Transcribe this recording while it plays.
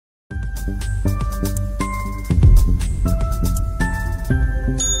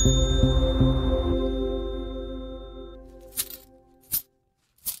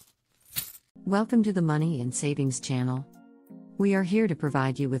Welcome to the Money and Savings channel. We are here to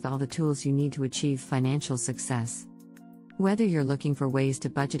provide you with all the tools you need to achieve financial success. Whether you're looking for ways to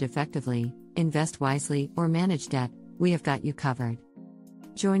budget effectively, invest wisely, or manage debt, we have got you covered.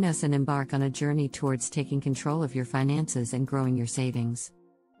 Join us and embark on a journey towards taking control of your finances and growing your savings.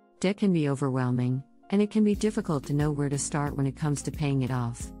 Debt can be overwhelming, and it can be difficult to know where to start when it comes to paying it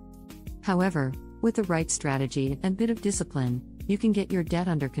off. However, with the right strategy and a bit of discipline, you can get your debt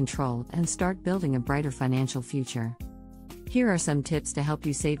under control and start building a brighter financial future. Here are some tips to help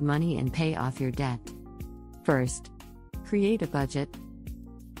you save money and pay off your debt. First, create a budget.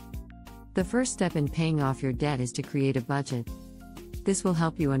 The first step in paying off your debt is to create a budget. This will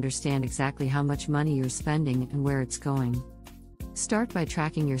help you understand exactly how much money you're spending and where it's going. Start by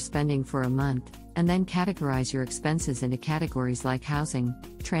tracking your spending for a month, and then categorize your expenses into categories like housing,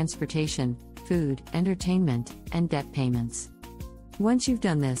 transportation, food, entertainment, and debt payments. Once you've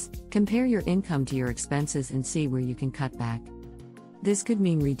done this, compare your income to your expenses and see where you can cut back. This could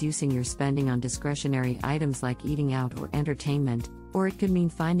mean reducing your spending on discretionary items like eating out or entertainment, or it could mean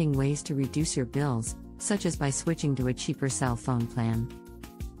finding ways to reduce your bills, such as by switching to a cheaper cell phone plan.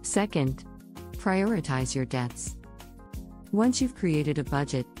 Second, prioritize your debts. Once you've created a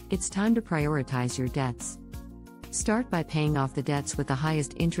budget, it's time to prioritize your debts. Start by paying off the debts with the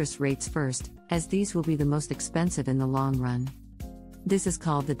highest interest rates first, as these will be the most expensive in the long run. This is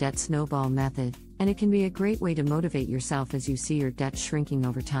called the debt snowball method, and it can be a great way to motivate yourself as you see your debt shrinking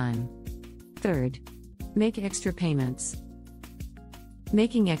over time. Third, make extra payments.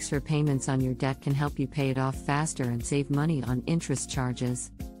 Making extra payments on your debt can help you pay it off faster and save money on interest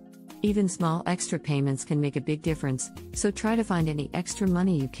charges. Even small extra payments can make a big difference, so try to find any extra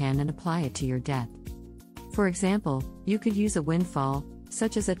money you can and apply it to your debt. For example, you could use a windfall,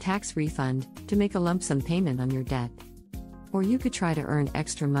 such as a tax refund, to make a lump sum payment on your debt. Or you could try to earn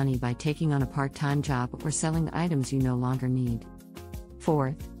extra money by taking on a part-time job or selling items you no longer need.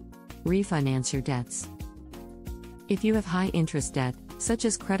 Fourth, refinance your debts. If you have high-interest debt, such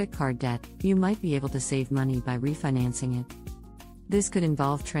as credit card debt, you might be able to save money by refinancing it. This could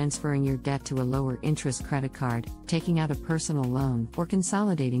involve transferring your debt to a lower-interest credit card, taking out a personal loan, or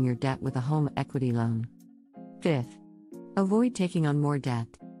consolidating your debt with a home equity loan. Fifth, avoid taking on more debt.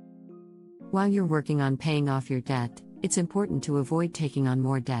 While you're working on paying off your debt, it's important to avoid taking on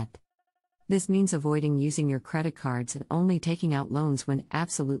more debt. This means avoiding using your credit cards and only taking out loans when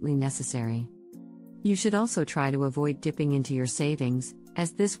absolutely necessary. You should also try to avoid dipping into your savings,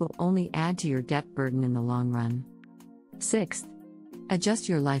 as this will only add to your debt burden in the long run. Sixth, adjust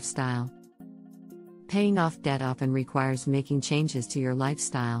your lifestyle. Paying off debt often requires making changes to your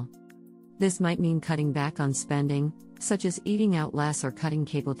lifestyle. This might mean cutting back on spending, such as eating out less or cutting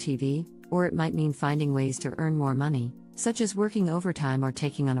cable TV, or it might mean finding ways to earn more money, such as working overtime or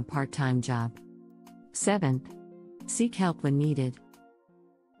taking on a part-time job. Seventh, seek help when needed.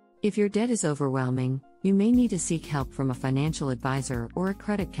 If your debt is overwhelming, you may need to seek help from a financial advisor or a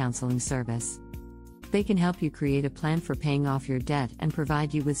credit counseling service. They can help you create a plan for paying off your debt and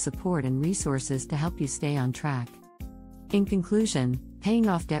provide you with support and resources to help you stay on track. In conclusion, paying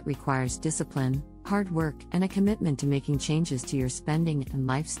off debt requires discipline, hard work, and a commitment to making changes to your spending and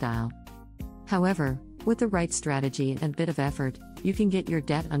lifestyle. However, with the right strategy and a bit of effort, you can get your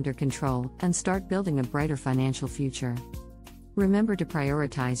debt under control and start building a brighter financial future. Remember to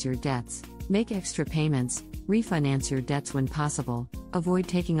prioritize your debts, make extra payments, refinance your debts when possible, avoid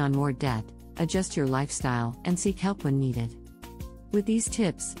taking on more debt, adjust your lifestyle, and seek help when needed. With these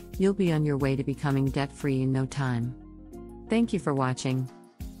tips, you'll be on your way to becoming debt-free in no time. Thank you for watching.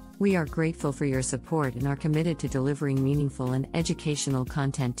 We are grateful for your support and are committed to delivering meaningful and educational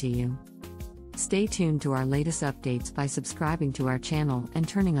content to you. Stay tuned to our latest updates by subscribing to our channel and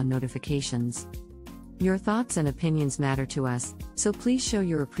turning on notifications. Your thoughts and opinions matter to us, so please show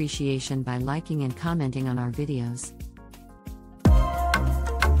your appreciation by liking and commenting on our videos.